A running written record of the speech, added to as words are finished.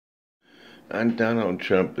And Donald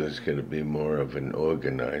Trump is going to be more of an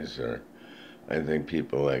organizer. I think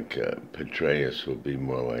people like Petraeus will be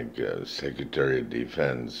more like Secretary of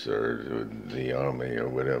Defense or the Army or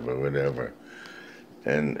whatever.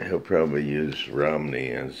 And he'll probably use Romney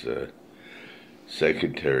as a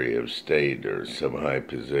Secretary of State or some high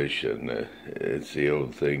position. It's the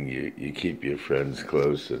old thing, you keep your friends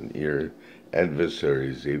close and your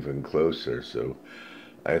adversaries even closer. So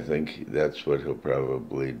I think that's what he'll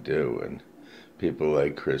probably do. And people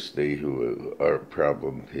like Christie, who are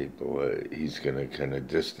problem people, he's going to kind of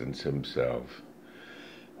distance himself.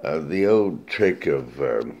 The old trick of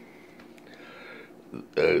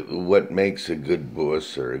what makes a good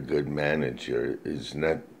boss or a good manager is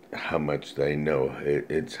not how much they know,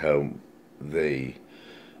 it's how they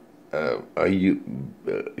are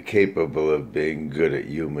capable of being good at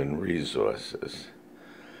human resources.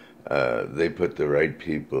 They put the right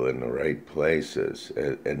people in the right places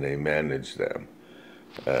and they manage them.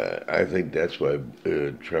 I think that's why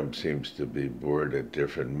Trump seems to be bored at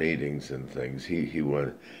different meetings and things.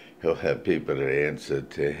 He'll have people that answer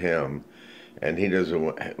to him, and he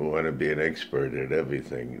doesn't want to be an expert at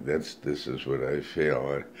everything. This is what I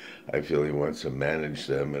feel. I feel he wants to manage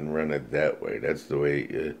them and run it that way. That's the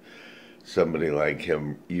way somebody like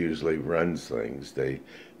him usually runs things. They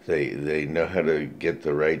know how to get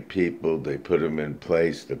the right people. They put them in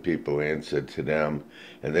place. The people answer to them,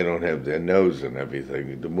 and they don't have their nose in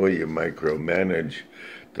everything. The more you micromanage,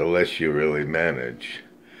 the less you really manage,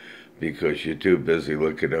 because you're too busy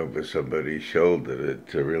looking over somebody's shoulder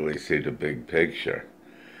to really see the big picture.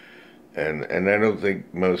 And I don't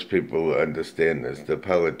think most people understand this. The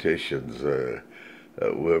politicians were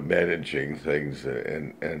managing things,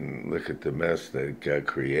 and look at the mess that got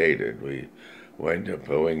created. We wind up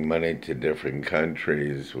owing money to different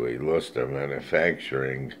countries. We lost our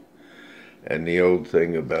manufacturing. And the old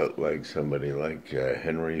thing about like somebody like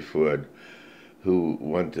Henry Ford, who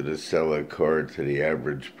wanted to sell a car to the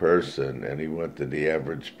average person, and he wanted the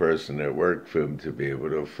average person that worked for him to be able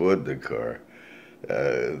to afford the car.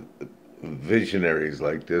 Uh, Visionaries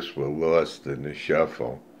like this were lost in the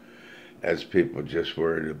shuffle as people just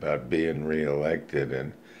worried about being reelected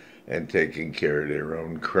and taking care of their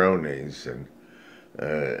own cronies. And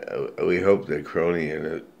we hope that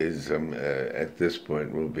cronyism at this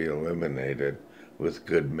point will be eliminated with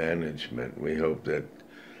good management. We hope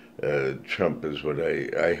that Trump is what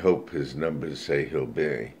I hope his numbers say he'll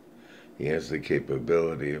be. He has the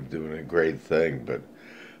capability of doing a great thing, but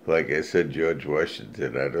like I said, George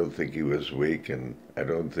Washington, I don't think he was weak, and I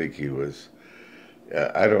don't think he was.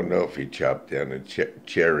 I don't know if he chopped down a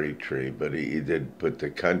cherry tree, but he did put the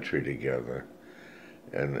country together.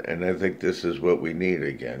 And I think this is what we need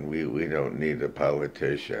again. We don't need a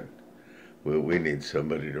politician. We need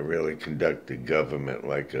somebody to really conduct the government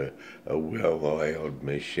like a well-oiled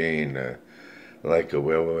machine, like a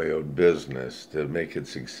well-oiled business to make it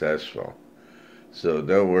successful. So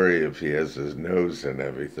don't worry if he has his nose in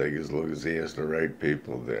everything, as long as he has the right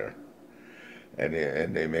people there. And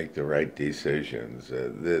they make the right decisions.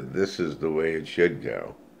 This is the way it should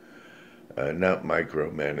go. Not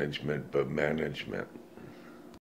micromanagement, but management.